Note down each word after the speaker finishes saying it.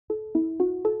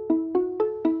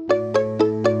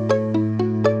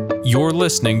You're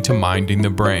listening to Minding the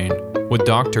Brain with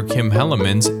Dr. Kim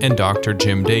Hellemans and Dr.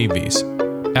 Jim Davies.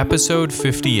 Episode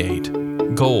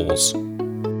 58, Goals.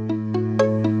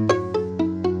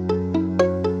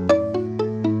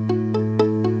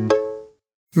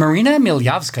 Marina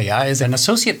Milyavskaya is an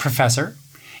associate professor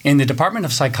in the Department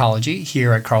of Psychology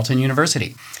here at Carleton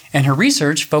University. And her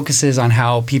research focuses on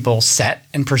how people set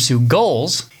and pursue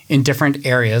goals in different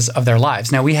areas of their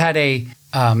lives. Now, we had a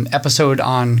episode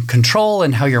on control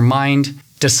and how your mind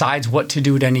decides what to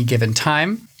do at any given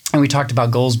time. And we talked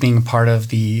about goals being a part of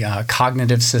the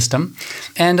cognitive system.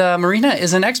 And Marina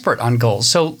is an expert on goals.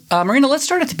 So Marina, let's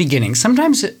start at the beginning.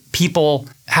 Sometimes people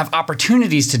have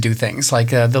opportunities to do things, like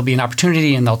there'll be an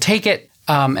opportunity and they'll take it.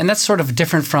 And that's sort of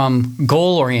different from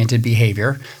goal-oriented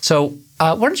behavior. So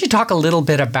why don't you talk a little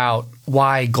bit about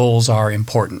why goals are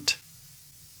important?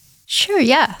 Sure,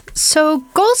 yeah. So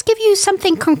goals give you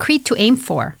something concrete to aim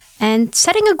for. And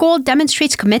setting a goal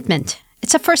demonstrates commitment.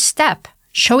 It's a first step,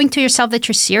 showing to yourself that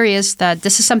you're serious, that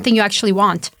this is something you actually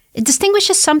want. It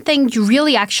distinguishes something you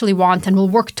really actually want and will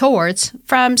work towards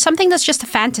from something that's just a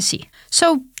fantasy.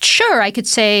 So sure, I could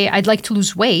say I'd like to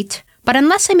lose weight, but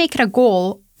unless I make it a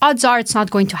goal, odds are it's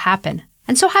not going to happen.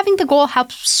 And so having the goal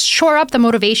helps shore up the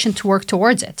motivation to work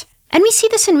towards it. And we see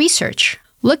this in research.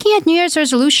 Looking at New Year's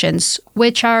resolutions,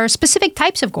 which are specific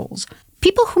types of goals,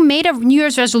 people who made a New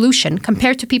Year's resolution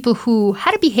compared to people who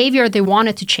had a behavior they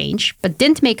wanted to change but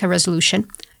didn't make a resolution,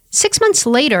 6 months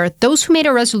later, those who made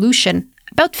a resolution,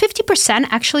 about 50%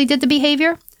 actually did the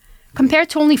behavior,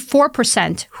 compared to only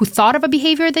 4% who thought of a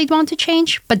behavior they'd want to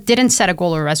change but didn't set a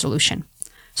goal or resolution.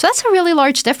 So that's a really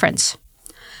large difference.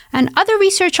 And other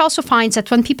research also finds that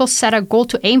when people set a goal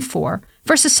to aim for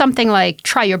versus something like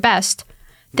try your best,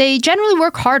 they generally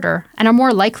work harder and are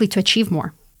more likely to achieve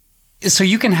more. So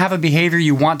you can have a behavior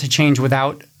you want to change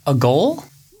without a goal?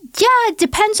 Yeah, it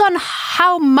depends on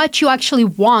how much you actually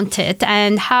want it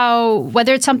and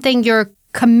whether it's something you're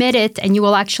committed and you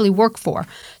will actually work for.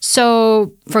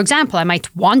 So, for example, I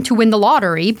might want to win the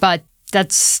lottery, but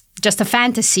that's just a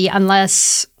fantasy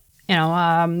unless,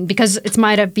 because it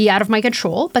might be out of my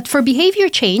control. But for behavior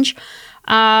change,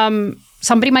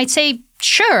 somebody might say,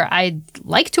 sure, I'd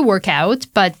like to work out,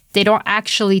 but they don't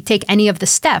actually take any of the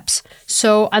steps.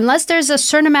 So unless there's a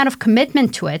certain amount of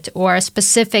commitment to it or a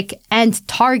specific end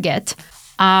target,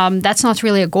 that's not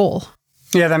really a goal.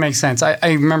 Yeah, that makes sense. I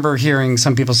remember hearing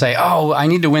some people say, oh, I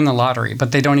need to win the lottery,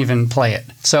 but they don't even play it.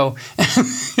 So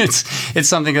it's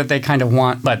something that they kind of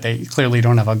want, but they clearly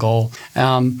don't have a goal.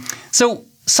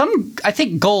 I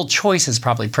think goal choice is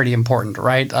probably pretty important,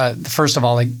 right? First of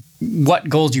all, what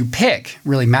goals you pick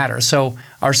really matters. So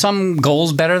are some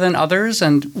goals better than others?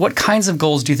 And what kinds of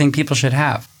goals do you think people should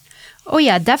have? Oh,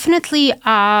 yeah, definitely.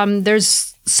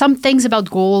 There's some things about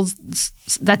goals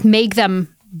that make them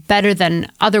better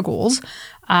than other goals.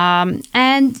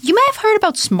 And you may have heard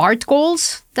about SMART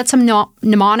goals. That's a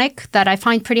mnemonic that I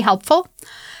find pretty helpful.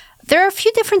 There are a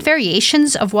few different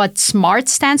variations of what SMART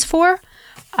stands for.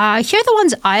 Here are the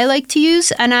ones I like to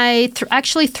use, and I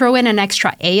actually throw in an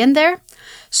extra A in there.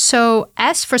 So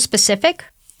S for specific.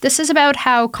 This is about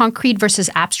how concrete versus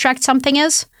abstract something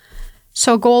is.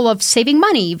 So a goal of saving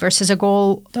money versus a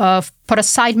goal of put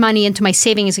aside money into my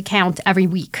savings account every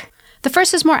week. The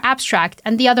first is more abstract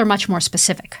and the other much more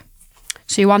specific.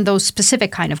 So you want those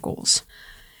specific kind of goals.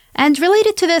 And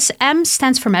related to this, M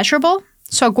stands for measurable.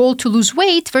 So a goal to lose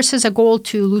weight versus a goal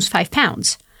to lose 5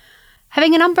 pounds.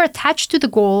 Having a number attached to the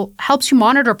goal helps you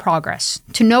monitor progress,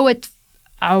 to know it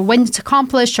when it's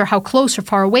accomplished or how close or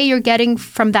far away you're getting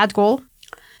from that goal.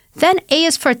 Then A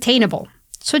is for attainable.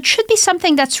 So it should be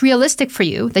something that's realistic for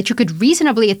you, that you could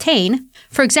reasonably attain.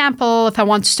 For example, if I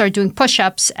want to start doing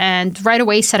push-ups and right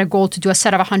away set a goal to do a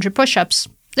set of 100 push-ups,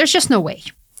 there's just no way.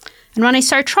 And when I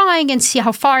start trying and see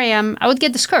how far I am, I would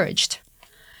get discouraged.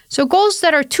 So goals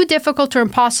that are too difficult or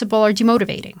impossible are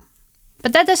demotivating.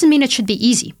 But that doesn't mean it should be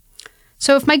easy.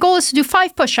 So if my goal is to do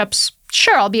 5 push-ups,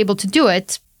 sure, I'll be able to do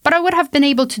it, but I would have been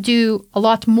able to do a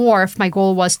lot more if my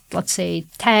goal was, let's say,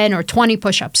 10 or 20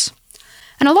 push-ups.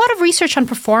 And a lot of research on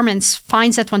performance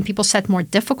finds that when people set more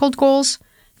difficult goals,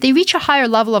 they reach a higher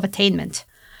level of attainment.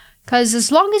 Because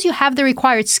as long as you have the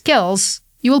required skills,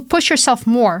 you will push yourself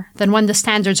more than when the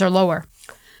standards are lower.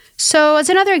 So as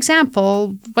another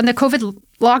example, when the COVID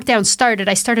lockdown started,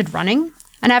 I started running,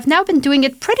 and I've now been doing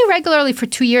it pretty regularly for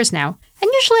 2 years now. And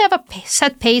usually I have a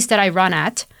set pace that I run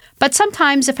at. But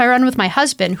sometimes if I run with my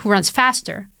husband, who runs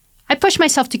faster, I push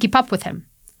myself to keep up with him.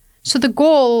 So the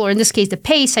goal, or in this case, the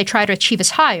pace I try to achieve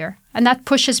is higher, and that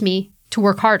pushes me to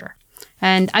work harder.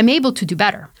 And I'm able to do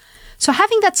better. So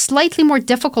having that slightly more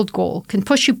difficult goal can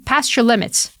push you past your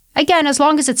limits, again, as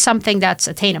long as it's something that's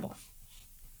attainable.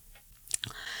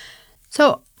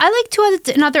 So I like to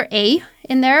add another A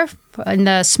in there, in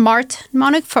the SMART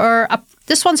mnemonic.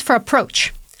 This one's for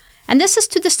approach. And this is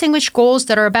to distinguish goals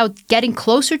that are about getting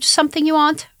closer to something you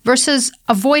want versus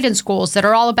avoidance goals that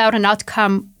are all about an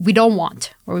outcome we don't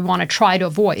want or we want to try to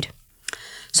avoid.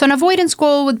 So an avoidance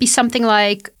goal would be something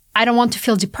like, I don't want to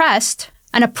feel depressed.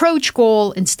 An approach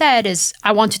goal instead is,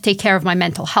 I want to take care of my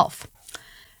mental health.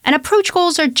 And approach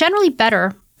goals are generally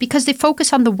better because they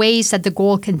focus on the ways that the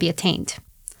goal can be attained.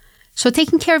 So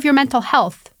taking care of your mental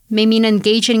health may mean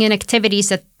engaging in activities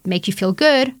that make you feel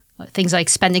good, things like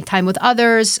spending time with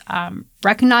others,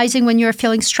 recognizing when you're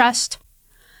feeling stressed.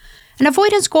 And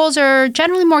avoidance goals are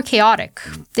generally more chaotic.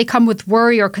 They come with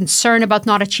worry or concern about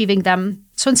not achieving them.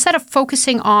 So instead of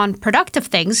focusing on productive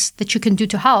things that you can do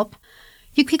to help,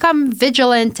 you become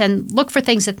vigilant and look for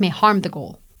things that may harm the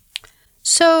goal.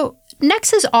 So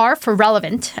next is R for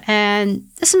relevant, and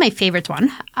this is my favorite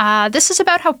one. This is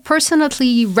about how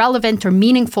personally relevant or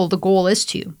meaningful the goal is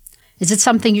to you. Is it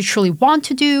something you truly want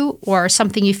to do or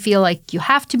something you feel like you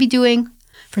have to be doing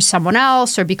for someone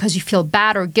else or because you feel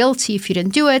bad or guilty if you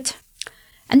didn't do it?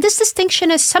 And this distinction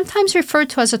is sometimes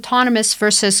referred to as autonomous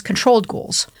versus controlled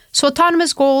goals. So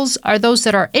autonomous goals are those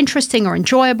that are interesting or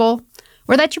enjoyable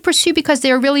or that you pursue because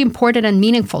they are really important and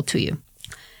meaningful to you.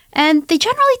 And they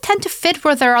generally tend to fit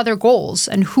with our other goals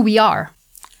and who we are.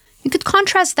 You could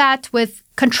contrast that with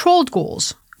controlled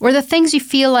goals or the things you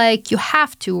feel like you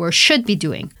have to or should be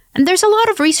doing. And there's a lot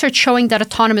of research showing that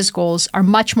autonomous goals are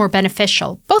much more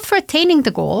beneficial, both for attaining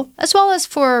the goal as well as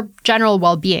for general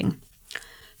well-being.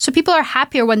 So people are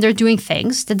happier when they're doing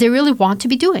things that they really want to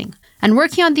be doing. And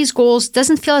working on these goals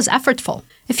doesn't feel as effortful.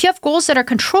 If you have goals that are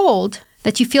controlled,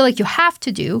 that you feel like you have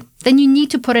to do, then you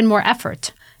need to put in more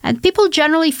effort. And people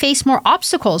generally face more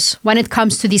obstacles when it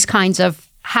comes to these kinds of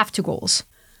have-to goals.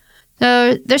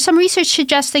 There's some research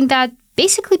suggesting that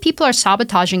basically people are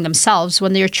sabotaging themselves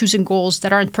when they are choosing goals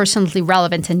that aren't personally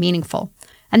relevant and meaningful.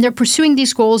 And they're pursuing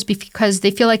these goals because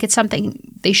they feel like it's something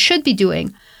they should be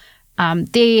doing.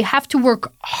 They have to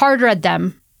work harder at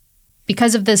them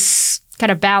because of this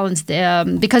kind of balance,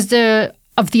 because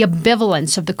of the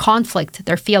ambivalence of the conflict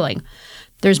they're feeling.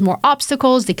 There's more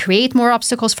obstacles, they create more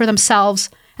obstacles for themselves,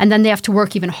 and then they have to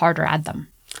work even harder at them.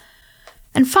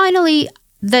 And finally,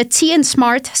 the T in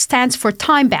SMART stands for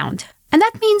time-bound. And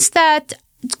that means that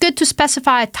it's good to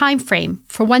specify a time frame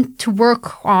for when to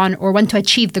work on or when to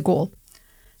achieve the goal.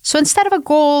 So instead of a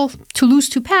goal to lose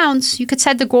 2 pounds, you could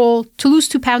set the goal to lose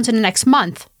 2 pounds in the next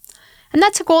month. And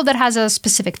that's a goal that has a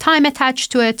specific time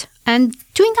attached to it. And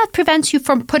doing that prevents you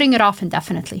from putting it off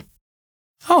indefinitely.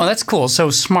 Oh, that's cool. So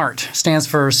SMART stands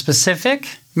for specific,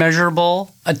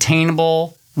 measurable,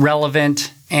 attainable,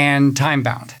 relevant, and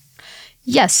time-bound.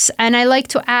 Yes, and I like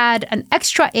to add an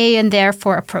extra A in there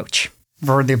for approach.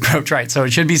 For the approach, right. So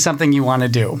it should be something you want to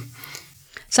do.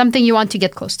 Something you want to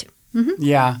get close to. Mm-hmm.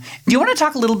 Yeah. Do you want to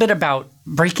talk a little bit about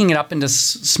breaking it up into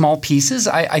small pieces?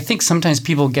 I think sometimes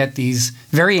people get these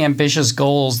very ambitious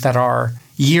goals that are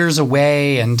years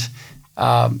away and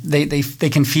they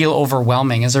can feel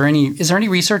overwhelming. Is there any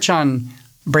research on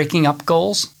breaking up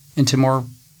goals into more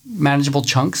manageable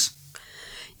chunks?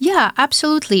 Yeah,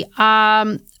 absolutely.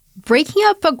 Breaking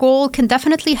up a goal can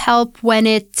definitely help when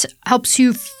it helps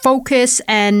you focus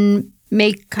and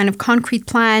make kind of concrete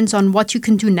plans on what you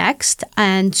can do next,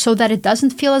 and so that it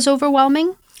doesn't feel as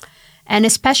overwhelming. And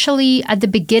especially at the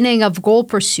beginning of goal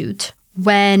pursuit,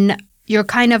 when you're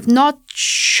kind of not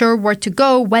sure where to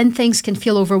go, when things can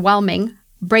feel overwhelming,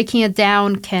 breaking it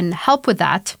down can help with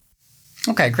that.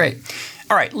 Okay, great.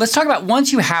 All right, let's talk about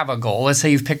once you have a goal. Let's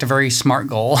say you've picked a very SMART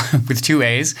goal with 2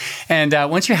 A's. And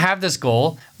once you have this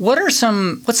goal, what's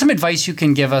some advice you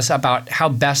can give us about how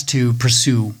best to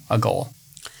pursue a goal?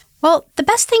 Well, the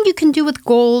best thing you can do with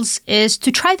goals is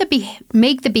to try to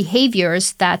make the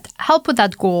behaviors that help with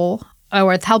that goal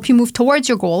or that help you move towards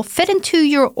your goal fit into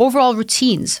your overall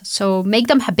routines. So make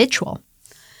them habitual.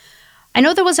 I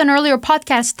know there was an earlier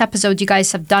podcast episode you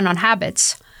guys have done on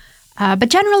habits. But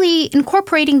generally,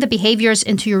 incorporating the behaviors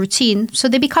into your routine so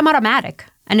they become automatic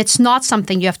and it's not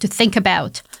something you have to think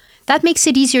about. That makes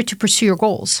it easier to pursue your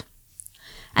goals.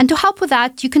 And to help with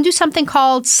that, you can do something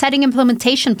called setting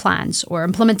implementation plans or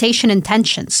implementation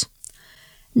intentions.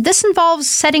 This involves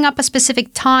setting up a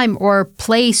specific time or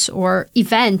place or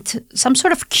event, some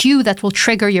sort of cue that will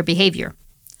trigger your behavior.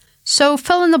 So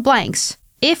fill in the blanks.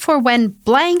 If or when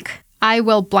blank, I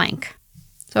will blank.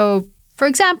 So for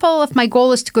example, if my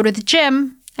goal is to go to the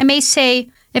gym, I may say,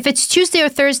 if it's Tuesday or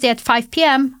Thursday at 5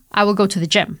 p.m., I will go to the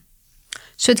gym.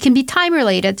 So it can be time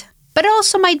related, but it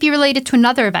also might be related to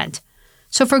another event.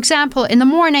 So for example, in the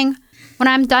morning, when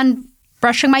I'm done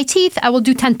brushing my teeth, I will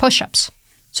do 10 push-ups.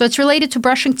 So it's related to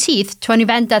brushing teeth to an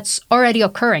event that's already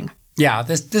occurring. Yeah,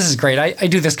 this is great. I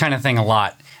do this kind of thing a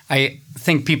lot. I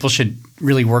think people should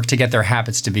really work to get their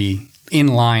habits to be in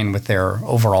line with their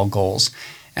overall goals.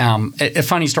 A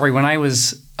funny story, when I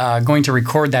was going to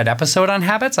record that episode on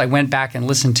habits, I went back and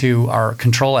listened to our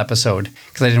control episode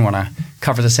because I didn't want to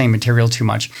cover the same material too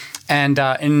much. And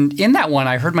in that one,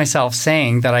 I heard myself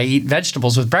saying that I eat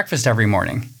vegetables with breakfast every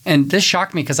morning. And this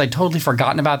shocked me because I'd totally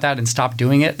forgotten about that and stopped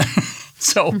doing it.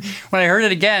 So when I heard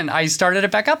it again, I started it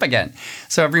back up again.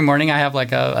 So every morning I have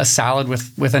like a salad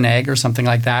with an egg or something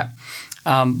like that.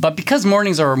 But because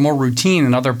mornings are more routine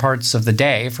than other parts of the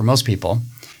day for most people,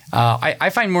 I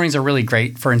find mornings are really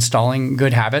great for installing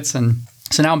good habits. And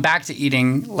so now I'm back to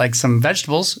eating like some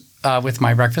vegetables with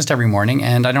my breakfast every morning,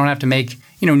 and I don't have to make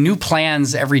new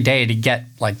plans every day to get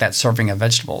like that serving of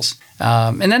vegetables.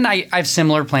 And then I have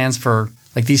similar plans for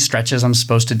like these stretches I'm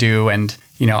supposed to do, and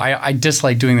I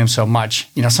dislike doing them so much.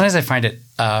 Sometimes I find it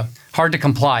hard to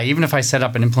comply, even if I set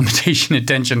up an implementation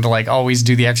intention to like always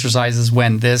do the exercises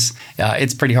when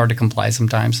it's pretty hard to comply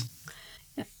sometimes.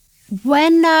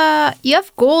 When you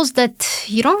have goals that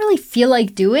you don't really feel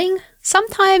like doing,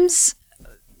 sometimes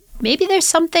maybe there's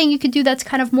something you could do that's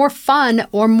kind of more fun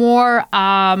or more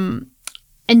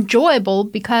enjoyable,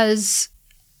 because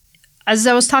as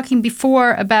I was talking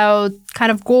before about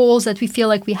kind of goals that we feel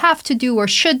like we have to do or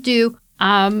should do,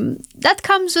 that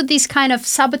comes with these kind of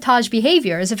sabotage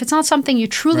behaviors. If it's not something you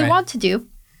truly want to do,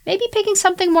 maybe picking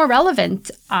something more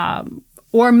relevant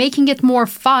or making it more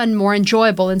fun, more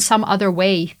enjoyable in some other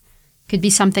way could be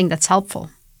something that's helpful.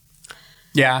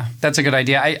 Yeah, that's a good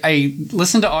idea. I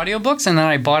listened to audiobooks, and then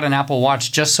I bought an Apple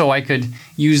Watch just so I could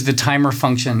use the timer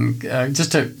function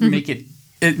just to make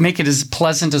it as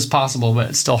pleasant as possible, but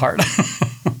it's still hard.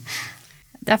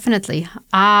 Definitely.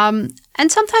 And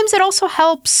sometimes it also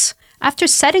helps after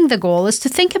setting the goal is to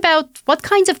think about what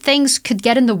kinds of things could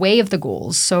get in the way of the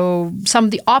goals. So some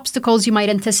of the obstacles you might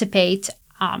anticipate,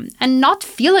 and not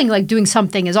feeling like doing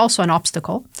something is also an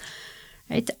obstacle,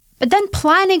 right? But then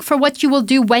planning for what you will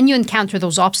do when you encounter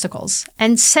those obstacles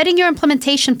and setting your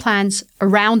implementation plans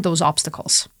around those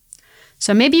obstacles.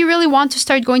 So maybe you really want to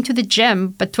start going to the gym,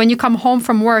 but when you come home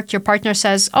from work, your partner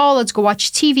says, "Oh, let's go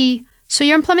watch TV." So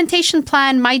your implementation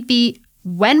plan might be,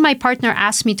 when my partner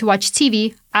asks me to watch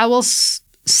TV, I will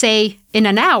say in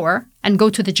an hour and go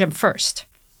to the gym first.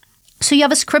 So you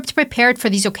have a script prepared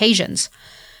for these occasions,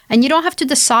 and you don't have to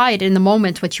decide in the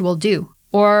moment what you will do.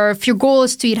 Or if your goal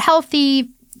is to eat healthy,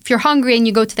 if you're hungry and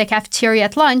you go to the cafeteria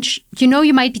at lunch,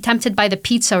 you might be tempted by the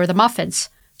pizza or the muffins.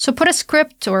 So put a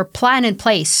script or plan in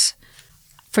place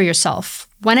for yourself.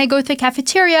 When I go to the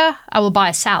cafeteria, I will buy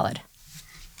a salad.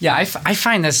 Yeah, I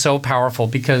find this so powerful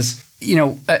because,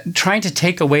 trying to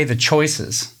take away the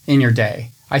choices in your day,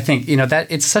 I think,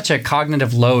 that it's such a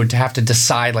cognitive load to have to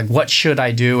decide, like, what should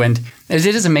I do? And it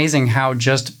is amazing how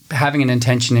just having an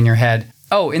intention in your head,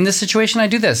 oh, in this situation, I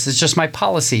do this. It's just my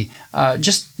policy.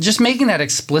 Just making that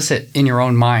explicit in your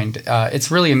own mind. It's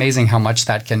really amazing how much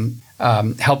that can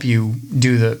help you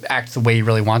act the way you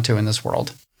really want to in this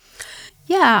world.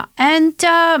 Yeah, and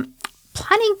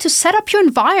planning to set up your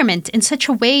environment in such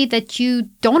a way that you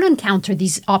don't encounter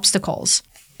these obstacles.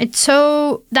 And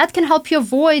so that can help you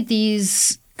avoid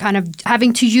these kind of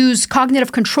having to use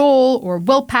cognitive control or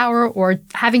willpower or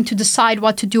having to decide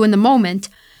what to do in the moment,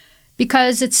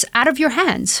 because it's out of your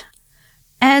hands.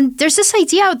 And there's this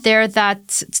idea out there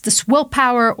that it's this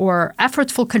willpower or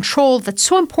effortful control that's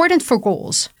so important for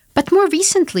goals. But more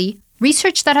recently,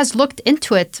 research that has looked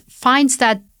into it finds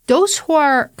that those who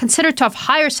are considered to have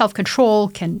higher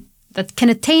self-control that can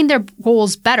attain their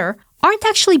goals better aren't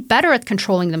actually better at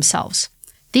controlling themselves.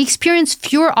 They experience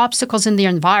fewer obstacles in their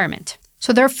environment.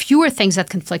 So there are fewer things that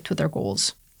conflict with their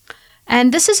goals.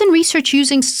 And this is in research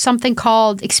using something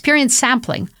called experience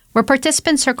sampling, where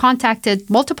participants are contacted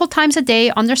multiple times a day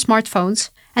on their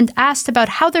smartphones and asked about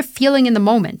how they're feeling in the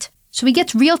moment. So we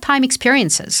get real-time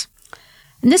experiences.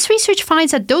 And this research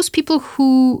finds that those people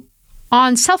who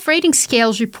on self-rating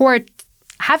scales report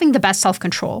having the best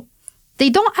self-control, they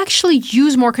don't actually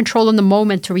use more control in the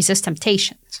moment to resist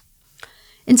temptations.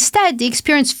 Instead, they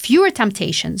experience fewer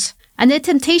temptations, and the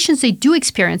temptations they do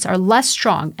experience are less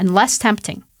strong and less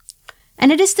tempting.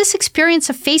 And it is this experience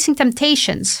of facing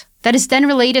temptations that is then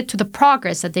related to the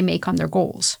progress that they make on their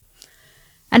goals.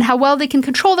 And how well they can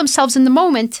control themselves in the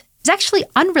moment is actually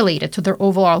unrelated to their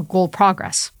overall goal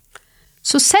progress.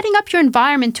 So setting up your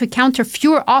environment to encounter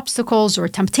fewer obstacles or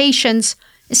temptations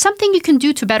is something you can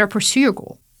do to better pursue your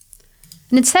goal.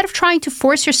 And instead of trying to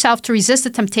force yourself to resist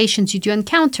the temptations you do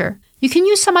encounter, you can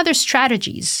use some other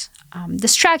strategies.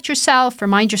 Distract yourself,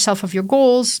 remind yourself of your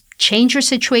goals, change your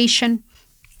situation.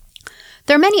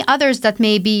 There are many others that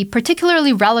may be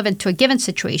particularly relevant to a given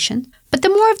situation, but the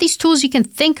more of these tools you can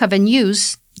think of and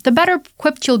use, the better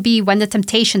equipped you'll be when the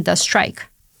temptation does strike.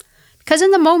 Because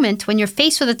in the moment, when you're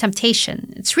faced with a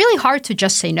temptation, it's really hard to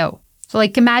just say no. So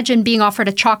like imagine being offered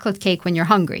a chocolate cake when you're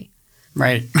hungry.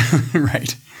 Right,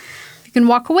 right. You can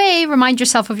walk away, remind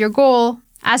yourself of your goal,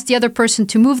 ask the other person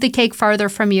to move the cake farther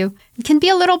from you. It can be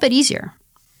a little bit easier.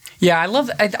 Yeah, I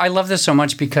love this so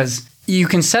much because you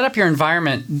can set up your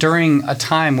environment during a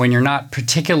time when you're not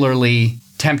particularly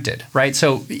tempted, right?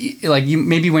 So like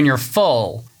maybe when you're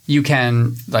full, you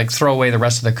can like throw away the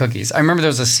rest of the cookies. I remember there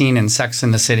was a scene in Sex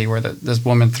and the City where this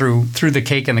woman threw the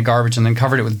cake in the garbage and then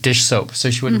covered it with dish soap so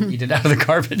she wouldn't eat it out of the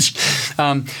garbage.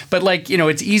 But like,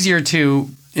 it's easier to,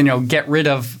 get rid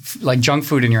of like junk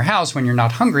food in your house when you're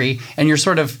not hungry, and you're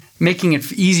sort of making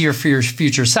it easier for your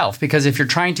future self. Because if you're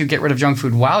trying to get rid of junk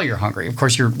food while you're hungry, of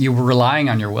course you were relying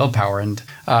on your willpower, and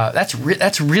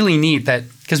that's really neat. That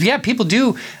because people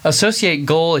do associate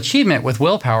goal achievement with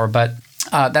willpower, but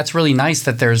that's really nice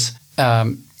that there's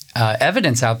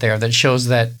evidence out there that shows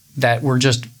that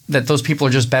those people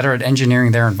are just better at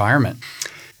engineering their environment.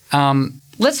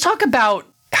 Let's talk about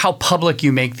how public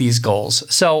you make these goals.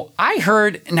 So I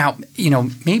heard now,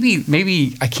 maybe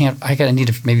I need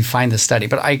to maybe find this study,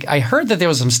 but I heard that there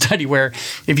was some study where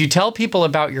if you tell people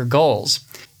about your goals,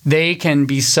 they can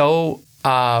be so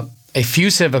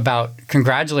effusive about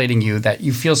congratulating you that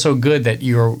you feel so good that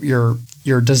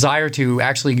your desire to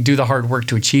actually do the hard work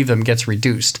to achieve them gets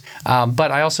reduced. But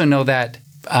I also know that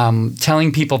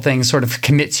telling people things sort of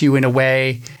commits you in a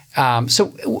way. So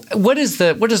what does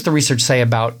the research say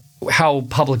about how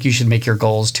public you should make your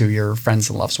goals to your friends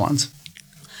and loved ones?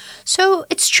 So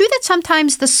it's true that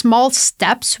sometimes the small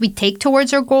steps we take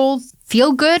towards our goals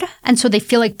feel good, and so they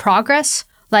feel like progress,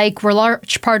 like we're a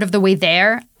large part of the way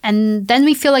there, and then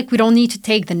we feel like we don't need to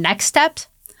take the next step.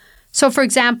 So for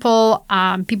example,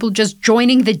 people just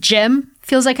joining the gym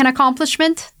feels like an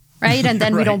accomplishment, right? And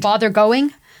then we don't bother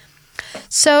going.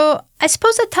 So I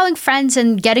suppose that telling friends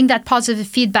and getting that positive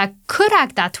feedback could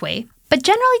act that way. But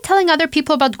generally, telling other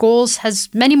people about goals has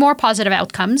many more positive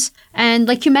outcomes. And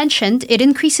like you mentioned, it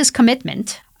increases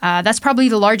commitment. That's probably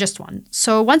the largest one.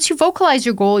 So once you vocalize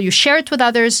your goal, you share it with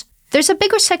others, there's a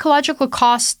bigger psychological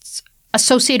cost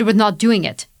associated with not doing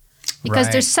it. Because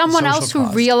there's someone else who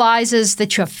realizes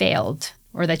that you have failed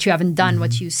or that you haven't done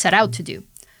what you set out to do.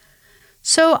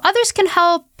 So others can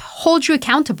help hold you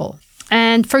accountable.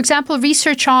 And for example,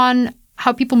 research on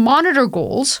how people monitor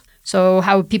goals, so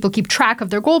how people keep track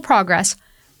of their goal progress,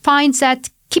 finds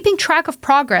that keeping track of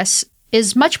progress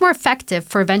is much more effective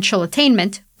for eventual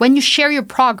attainment when you share your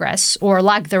progress or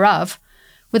lack thereof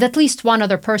with at least one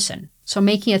other person. So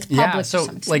making it public to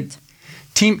some extent. Like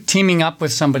teaming up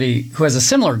with somebody who has a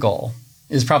similar goal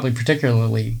is probably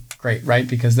particularly great, right?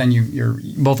 Because then you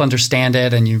both understand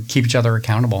it and you keep each other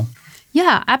accountable.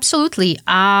 Yeah, absolutely.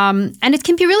 And it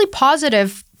can be really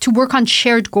positive to work on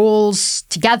shared goals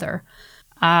together.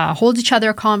 Hold each other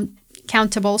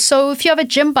accountable. So if you have a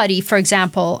gym buddy, for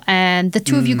example, and the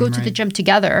two of you go to the gym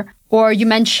together, or you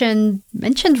mentioned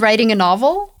writing a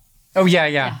novel. Oh,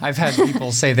 yeah. I've had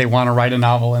people say they want to write a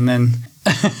novel, and then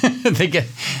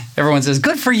everyone says,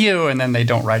 good for you, and then they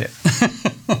don't write it.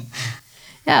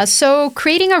 Yeah, so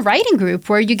creating a writing group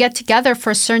where you get together for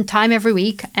a certain time every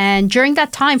week, and during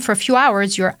that time, for a few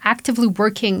hours, you're actively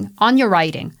working on your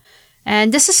writing.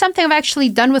 And this is something I've actually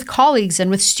done with colleagues and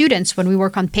with students when we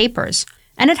work on papers.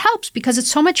 And it helps because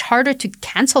it's so much harder to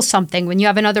cancel something when you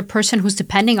have another person who's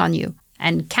depending on you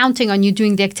and counting on you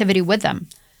doing the activity with them.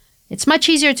 It's much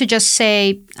easier to just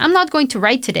say, I'm not going to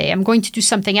write today, I'm going to do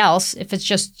something else if it's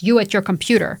just you at your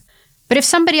computer. But if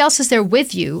somebody else is there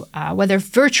with you, whether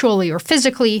virtually or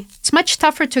physically, it's much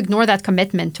tougher to ignore that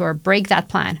commitment or break that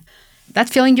plan. That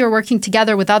feeling you're working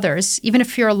together with others, even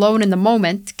if you're alone in the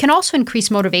moment, can also increase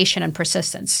motivation and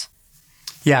persistence.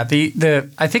 Yeah,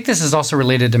 I think this is also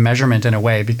related to measurement in a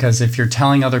way, because if you're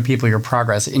telling other people your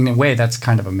progress, in a way, that's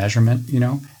kind of a measurement,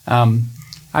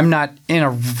 I'm not in a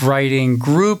writing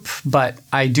group, but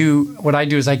what I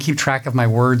do is I keep track of my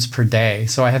words per day.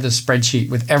 So I have this spreadsheet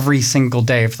with every single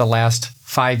day for the last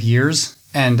 5 years,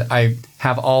 and I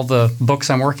have all the books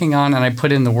I'm working on, and I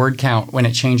put in the word count when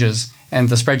it changes. And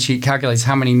the spreadsheet calculates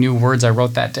how many new words I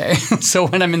wrote that day. So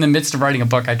when I'm in the midst of writing a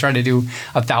book, I try to do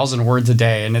 1,000 words a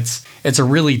day. And it's a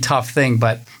really tough thing,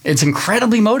 but it's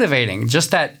incredibly motivating.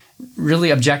 Just that really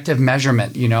objective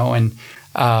measurement, And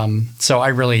so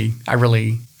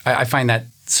I find that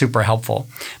super helpful.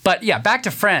 But yeah, back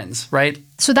to friends, right?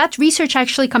 So that research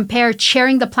actually compared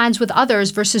sharing the plans with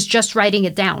others versus just writing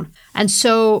it down. And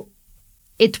so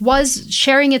it was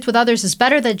sharing it with others is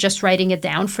better than just writing it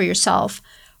down for yourself.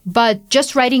 but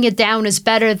just writing it down is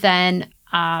better than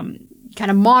kind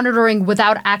of monitoring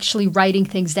without actually writing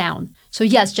things down. So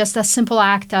yes, just a simple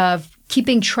act of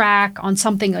keeping track on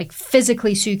something like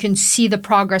physically so you can see the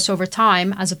progress over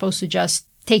time as opposed to just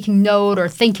taking note or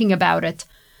thinking about it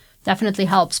definitely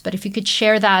helps. But if you could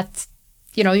share that,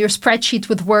 your spreadsheet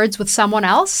with words with someone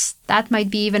else, that might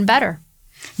be even better.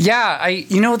 Yeah, I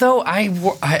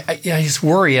just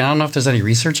worry. I don't know if there's any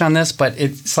research on this, but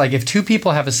it's like if two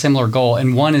people have a similar goal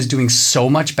and one is doing so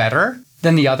much better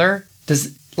than the other,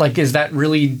 is that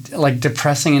really like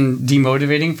depressing and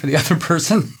demotivating for the other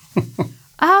person?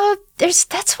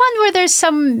 That's one where there's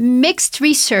some mixed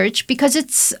research because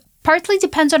it's partly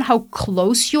depends on how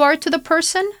close you are to the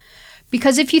person.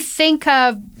 Because if you think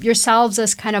of yourselves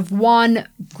as kind of one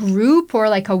group or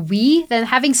like a we, then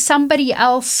having somebody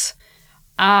else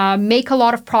make a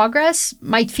lot of progress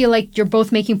might feel like you're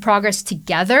both making progress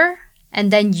together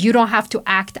and then you don't have to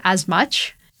act as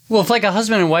much. Well, if like a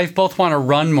husband and wife both want to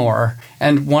run more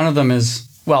and one of them is,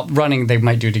 well, running they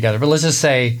might do together, but let's just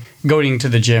say going to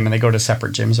the gym and they go to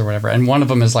separate gyms or whatever, and one of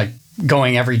them is like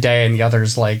going every day and the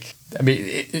other's like,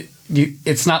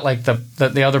 it's not like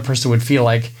the other person would feel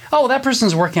like, oh, that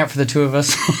person's working out for the two of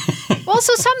us. Well,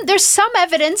 so there's some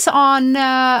evidence on,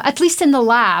 at least in the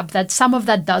lab, that some of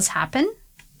that does happen.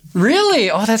 Really?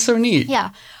 Oh, that's so neat. Yeah.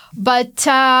 But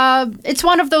it's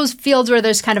one of those fields where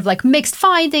there's kind of like mixed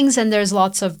findings and there's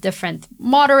lots of different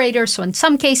moderators. So in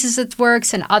some cases it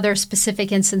works, in other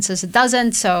specific instances it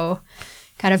doesn't. So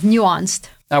kind of nuanced.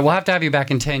 We'll have to have you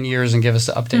back in 10 years and give us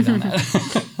an update on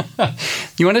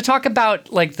that. You want to talk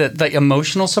about like the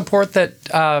emotional support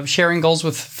that sharing goals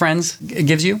with friends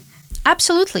gives you?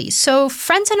 Absolutely. So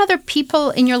friends and other people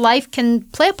in your life can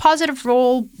play a positive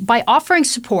role by offering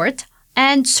support.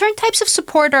 And certain types of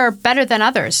support are better than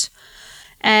others.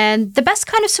 And the best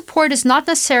kind of support is not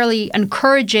necessarily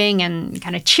encouraging and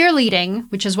kind of cheerleading,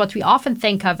 which is what we often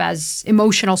think of as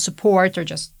emotional support or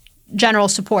just general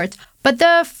support, but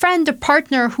the friend or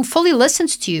partner who fully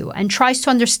listens to you and tries to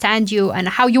understand you and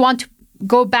how you want to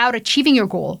go about achieving your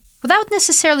goal without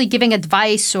necessarily giving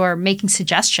advice or making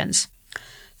suggestions.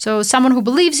 So someone who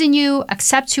believes in you,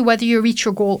 accepts you whether you reach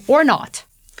your goal or not.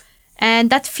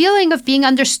 And that feeling of being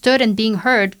understood and being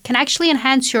heard can actually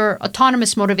enhance your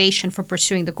autonomous motivation for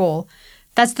pursuing the goal.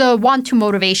 That's the want-to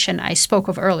motivation I spoke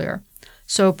of earlier.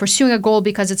 So pursuing a goal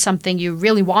because it's something you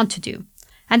really want to do.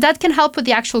 And that can help with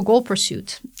the actual goal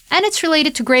pursuit. And it's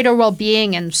related to greater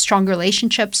well-being and strong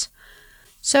relationships.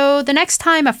 So the next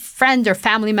time a friend or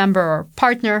family member or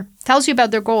partner tells you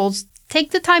about their goals,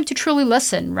 take the time to truly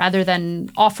listen rather than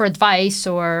offer advice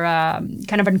or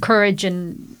kind of encourage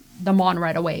them on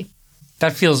right away.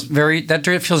 That feels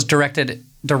directed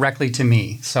directly to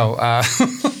me. So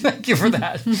thank you for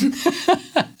that.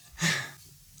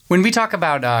 When we talk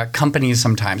about companies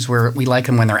sometimes, we like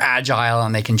them when they're agile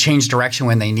and they can change direction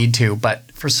when they need to.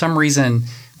 But for some reason,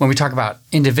 when we talk about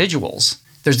individuals,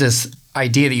 there's this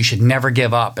idea that you should never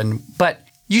give up. But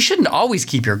you shouldn't always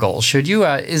keep your goals, should you?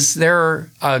 Is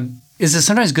it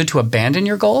sometimes good to abandon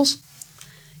your goals?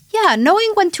 Yeah,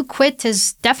 knowing when to quit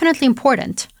is definitely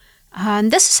important.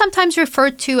 And this is sometimes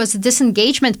referred to as the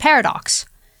disengagement paradox.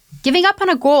 Giving up on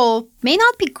a goal may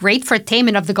not be great for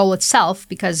attainment of the goal itself,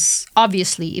 because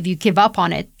obviously if you give up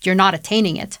on it, you're not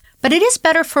attaining it. But it is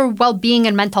better for well-being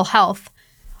and mental health,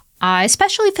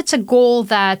 especially if it's a goal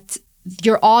that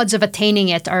your odds of attaining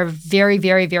it are very,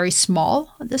 very, very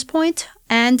small at this point.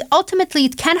 And ultimately,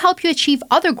 it can help you achieve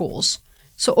other goals.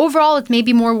 So overall, it may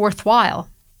be more worthwhile.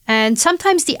 And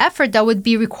sometimes the effort that would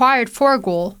be required for a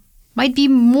goal might be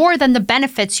more than the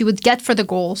benefits you would get for the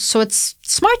goal. So it's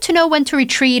smart to know when to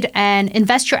retreat and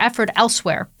invest your effort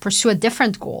elsewhere, pursue a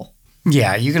different goal.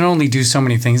 Yeah, you can only do so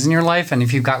many things in your life. And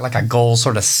if you've got like a goal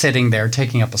sort of sitting there,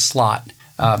 taking up a slot,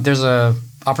 there's a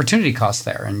opportunity cost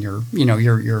there. And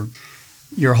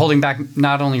you're holding back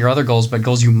not only your other goals, but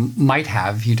goals you might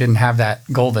have if you didn't have that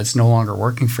goal that's no longer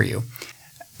working for you.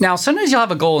 Now, sometimes you'll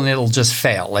have a goal and it'll just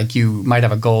fail. Like you might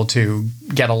have a goal to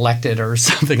get elected or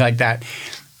something like that.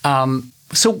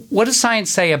 So what does science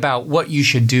say about what you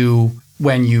should do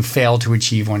when you fail to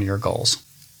achieve one of your goals?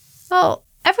 Well,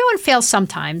 everyone fails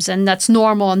sometimes, and that's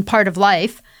normal and part of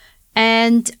life.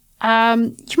 And you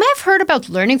may have heard about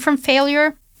learning from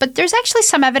failure, but there's actually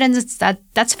some evidence that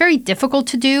that's very difficult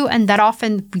to do and that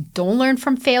often we don't learn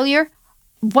from failure.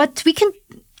 What we can...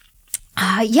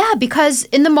 because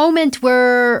in the moment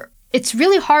where it's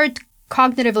really hard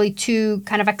cognitively to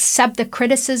kind of accept the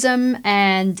criticism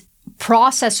and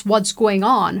process what's going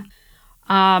on.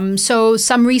 So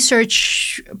some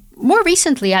research more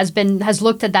recently has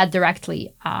looked at that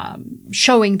directly,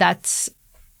 showing that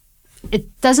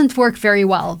it doesn't work very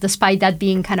well, despite that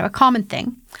being kind of a common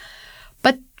thing.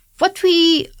 But what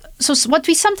we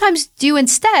sometimes do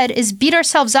instead is beat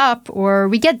ourselves up, or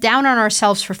we get down on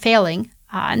ourselves for failing.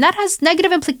 And that has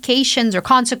negative implications or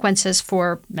consequences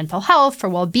for mental health, for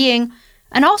well-being,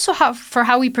 and also for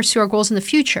how we pursue our goals in the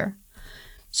future.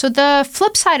 So the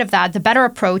flip side of that, the better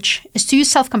approach, is to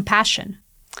use self-compassion.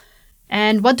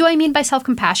 And what do I mean by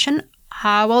self-compassion?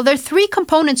 Well, there are 3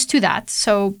 components to that.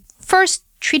 So first,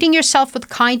 treating yourself with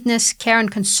kindness, care,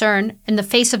 and concern in the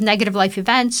face of negative life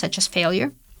events, such as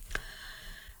failure.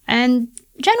 And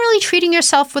generally treating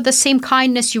yourself with the same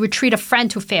kindness you would treat a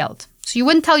friend who failed. So you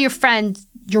wouldn't tell your friend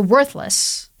you're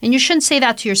worthless, and you shouldn't say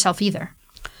that to yourself either.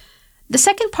 The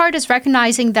second part is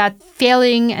recognizing that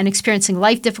failing and experiencing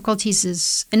life difficulties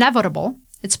is inevitable.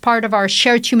 It's part of our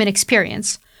shared human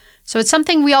experience. So it's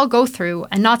something we all go through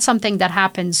and not something that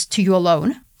happens to you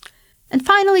alone. And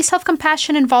finally,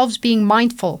 self-compassion involves being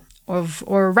mindful of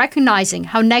or recognizing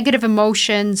how negative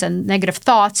emotions and negative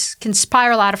thoughts can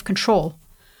spiral out of control.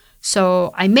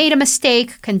 So I made a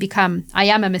mistake can become I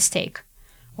am a mistake.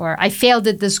 Or I failed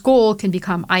at this goal can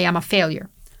become I am a failure.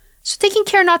 So taking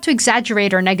care not to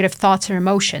exaggerate our negative thoughts and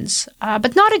emotions,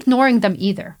 but not ignoring them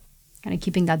either. Kind of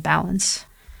keeping that balance.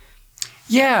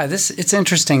 Yeah, it's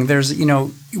interesting. There's,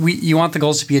 you want the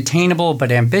goals to be attainable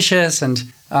but ambitious, and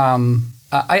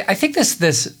I think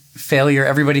this failure,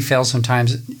 everybody fails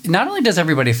sometimes. Not only does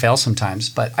everybody fail sometimes,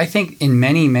 but I think in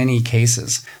many, many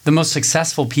cases, the most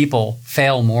successful people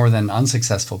fail more than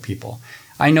unsuccessful people.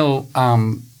 I know,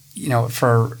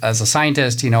 as a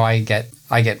scientist,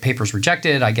 I get papers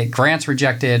rejected, I get grants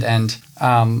rejected, and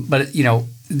but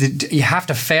you have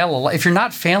to fail a lot. If you're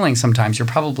not failing sometimes, you're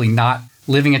probably not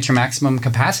living at your maximum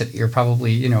capacity. You're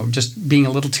probably, just being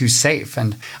a little too safe.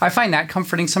 And I find that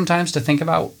comforting sometimes to think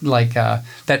about, like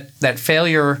that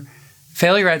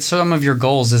failure at some of your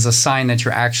goals is a sign that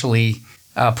you're actually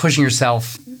pushing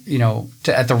yourself,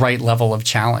 at the right level of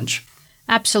challenge.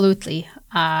 Absolutely.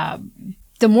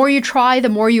 The more you try, the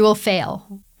more you will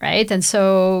fail, right? And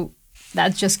so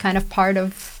that's just kind of part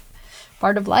of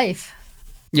life.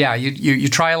 Yeah, you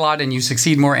try a lot and you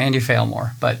succeed more and you fail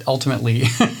more, but ultimately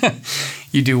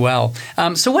you do well.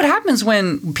 So what happens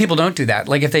when people don't do that?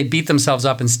 Like if they beat themselves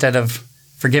up instead of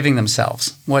forgiving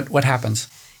themselves, what happens?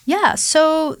 Yeah,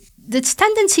 so this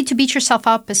tendency to beat yourself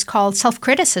up is called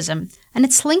self-criticism, and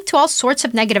it's linked to all sorts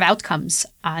of negative outcomes,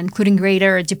 including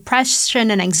greater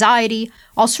depression and anxiety,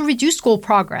 also reduced goal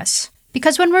progress.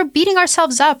 Because when we're beating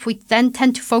ourselves up, we then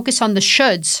tend to focus on the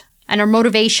shoulds, and our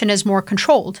motivation is more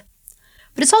controlled.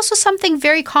 But it's also something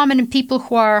very common in people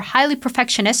who are highly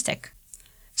perfectionistic.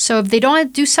 So if they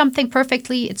don't do something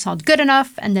perfectly, it's not good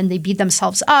enough, and then they beat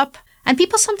themselves up. And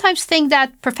people sometimes think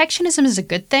that perfectionism is a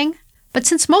good thing. But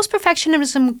since most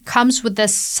perfectionism comes with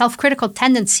this self-critical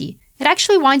tendency, it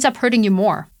actually winds up hurting you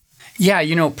more. Yeah,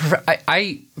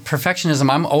 perfectionism,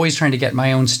 I'm always trying to get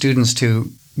my own students to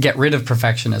get rid of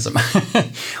perfectionism.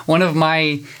 One of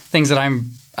my things that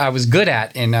I was good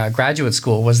at in graduate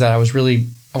school was that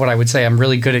I'm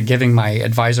really good at giving my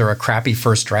advisor a crappy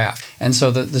first draft. And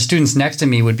so the students next to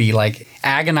me would be like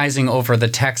agonizing over the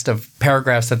text of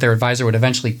paragraphs that their advisor would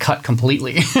eventually cut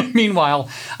completely. Meanwhile,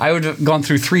 I would have gone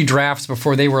through 3 drafts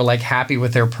before they were like happy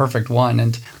with their perfect one.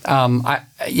 And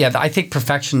I think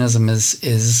perfectionism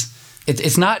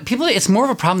it's not people. It's more of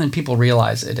a problem than people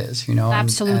realize it is.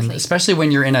 Absolutely. And especially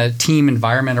when you're in a team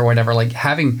environment or whatever, like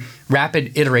having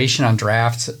rapid iteration on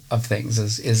drafts of things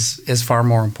is far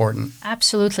more important.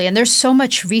 Absolutely. And there's so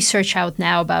much research out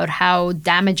now about how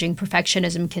damaging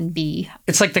perfectionism can be.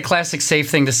 It's like the classic safe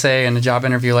thing to say in a job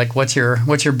interview, like, what's your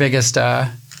biggest...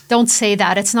 Don't say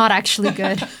that. It's not actually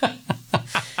good.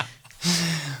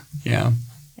 Yeah.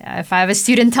 Yeah. If I have a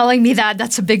student telling me that,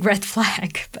 that's a big red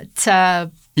flag. But...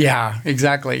 yeah,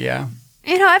 exactly. Yeah.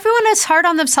 Everyone is hard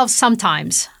on themselves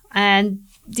sometimes. And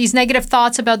these negative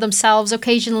thoughts about themselves,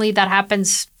 occasionally that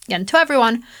happens, again, to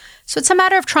everyone. So it's a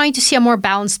matter of trying to see a more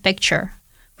balanced picture,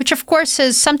 which of course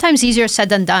is sometimes easier said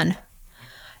than done.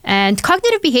 And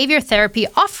cognitive behavior therapy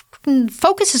often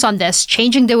focuses on this,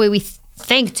 changing the way we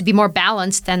think to be more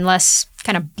balanced and less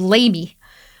kind of blamey,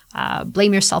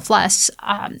 blame yourself less.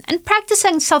 And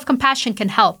practicing self-compassion can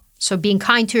help. So being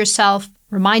kind to yourself,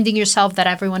 reminding yourself that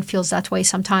everyone feels that way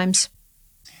sometimes.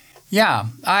 Yeah.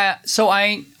 So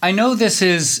I know this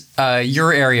is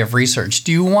your area of research.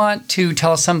 Do you want to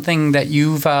tell us something that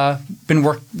you've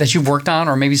worked on,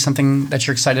 or maybe something that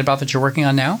you're excited about that you're working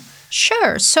on now?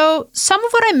 Sure. So some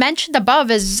of what I mentioned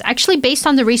above is actually based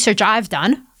on the research I've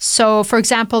done. So, for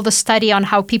example, the study on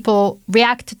how people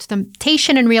react to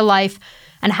temptation in real life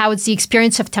and how it's the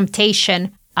experience of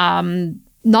temptation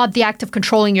not the act of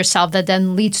controlling yourself that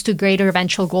then leads to greater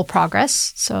eventual goal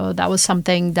progress. So that was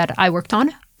something that I worked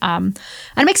on. And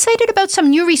I'm excited about some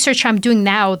new research I'm doing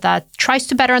now that tries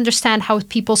to better understand how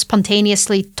people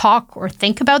spontaneously talk or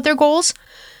think about their goals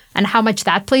and how much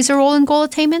that plays a role in goal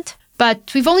attainment.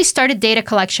 But we've only started data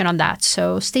collection on that,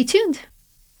 so stay tuned.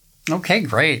 Okay,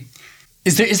 great.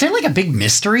 Is there like a big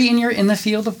mystery in the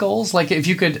field of goals? Like if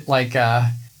you could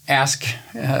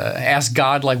ask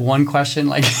God like one question,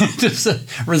 like just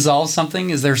resolve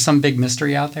something, is there some big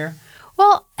mystery out there?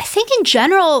 Well, I think in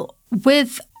general,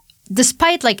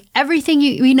 despite like everything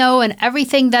we know and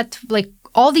everything that like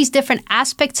all these different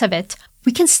aspects of it,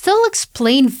 we can still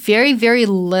explain very, very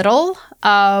little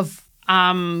of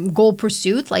goal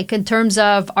pursuit, like in terms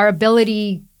of our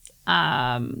ability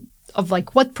of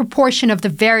like what proportion of the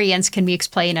variance can we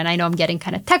explain. And I know I'm getting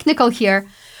kind of technical here,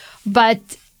 but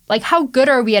like how good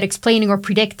are we at explaining or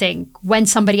predicting when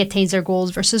somebody attains their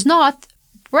goals versus not?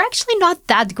 We're actually not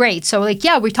that great. So like,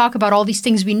 yeah, we talk about all these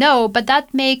things we know, but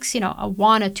that makes, a 1%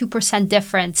 or 2%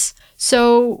 difference.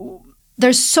 So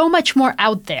there's so much more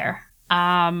out there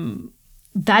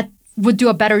that would do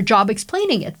a better job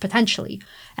explaining it potentially.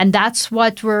 And that's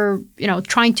what we're,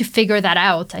 trying to figure that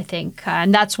out, I think.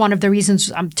 And that's one of the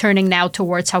reasons I'm turning now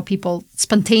towards how people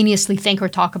spontaneously think or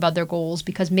talk about their goals,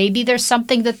 because maybe there's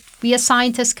something that we as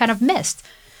scientists kind of missed.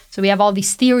 So we have all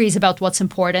these theories about what's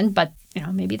important, but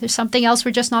maybe there's something else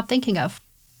we're just not thinking of.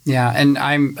 Yeah, and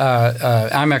I'm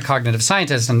a cognitive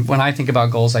scientist, and when I think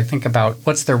about goals, I think about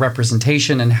what's their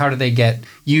representation and how do they get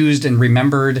used and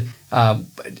remembered.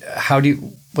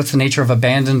 What's the nature of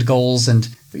abandoned goals, and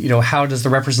how does the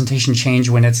representation change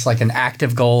when it's like an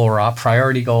active goal or a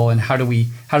priority goal, and how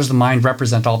does the mind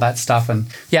represent all that stuff? And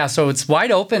yeah, so it's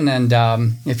wide open, and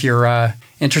if you're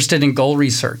interested in goal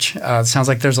research, it sounds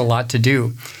like there's a lot to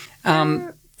do.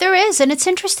 There is, and it's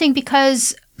interesting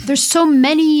because there's so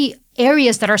many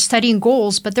areas that are studying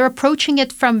goals, but they're approaching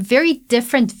it from very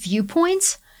different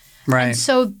viewpoints. Right. And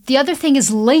so the other thing is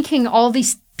linking all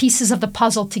these pieces of the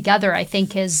puzzle together, I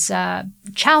think, is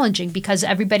challenging because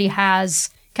everybody has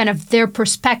kind of their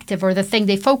perspective or the thing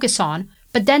they focus on.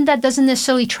 But then that doesn't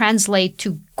necessarily translate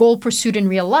to goal pursuit in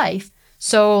real life.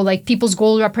 So like people's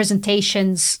goal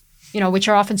representations, which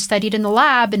are often studied in the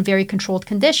lab in very controlled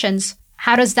conditions,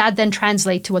 how does that then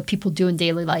translate to what people do in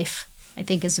daily life? I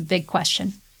think is a big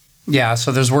question. Yeah,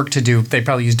 so there's work to do. They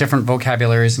probably use different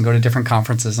vocabularies and go to different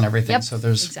conferences and everything. Yep, so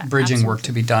there's exactly. bridging Absolutely. work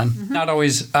to be done. Mm-hmm. Not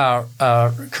always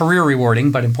career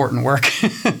rewarding, but important work.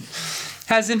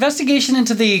 Has investigation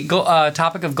into the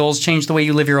topic of goals changed the way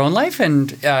you live your own life? And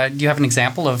do you have an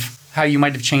example of how you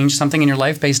might have changed something in your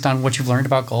life based on what you've learned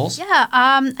about goals? Yeah,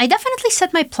 I definitely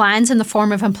set my plans in the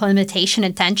form of implementation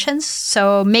intentions.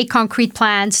 So make concrete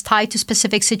plans tied to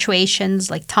specific situations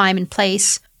like time and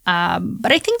place.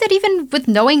 But I think that even with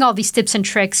knowing all these tips and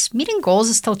tricks, meeting goals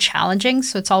is still challenging.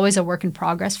 So it's always a work in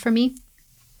progress for me.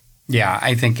 Yeah,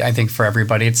 I think for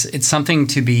everybody, it's something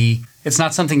to be. It's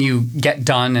not something you get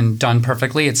done and done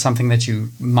perfectly. It's something that you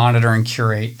monitor and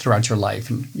curate throughout your life.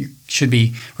 And you should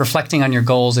be reflecting on your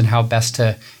goals and how best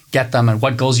to get them and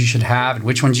what goals you should have and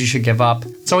which ones you should give up.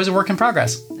 It's always a work in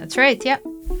progress. That's right. Yeah.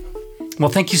 Well,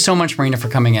 thank you so much, Marina, for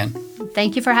coming in.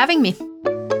 Thank you for having me.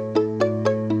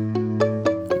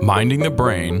 Minding the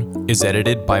Brain is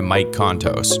edited by Mike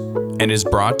Contos and is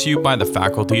brought to you by the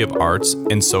Faculty of Arts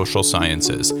and Social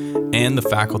Sciences and the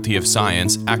Faculty of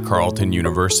Science at Carleton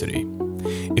University.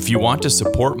 If you want to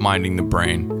support Minding the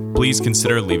Brain, please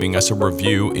consider leaving us a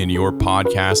review in your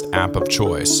podcast app of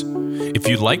choice. If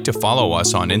you'd like to follow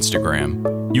us on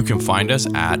Instagram, you can find us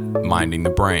at Minding the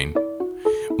Brain.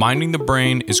 Minding the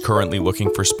Brain is currently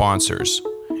looking for sponsors.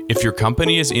 If your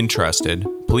company is interested,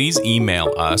 please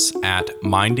email us at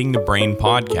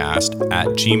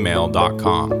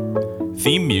mindingthebrainpodcast@gmail.com.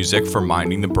 Theme music for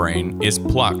Minding the Brain is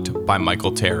Plucked by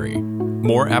Michael Terry.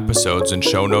 More episodes and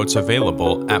show notes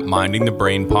available at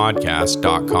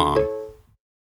mindingthebrainpodcast.com.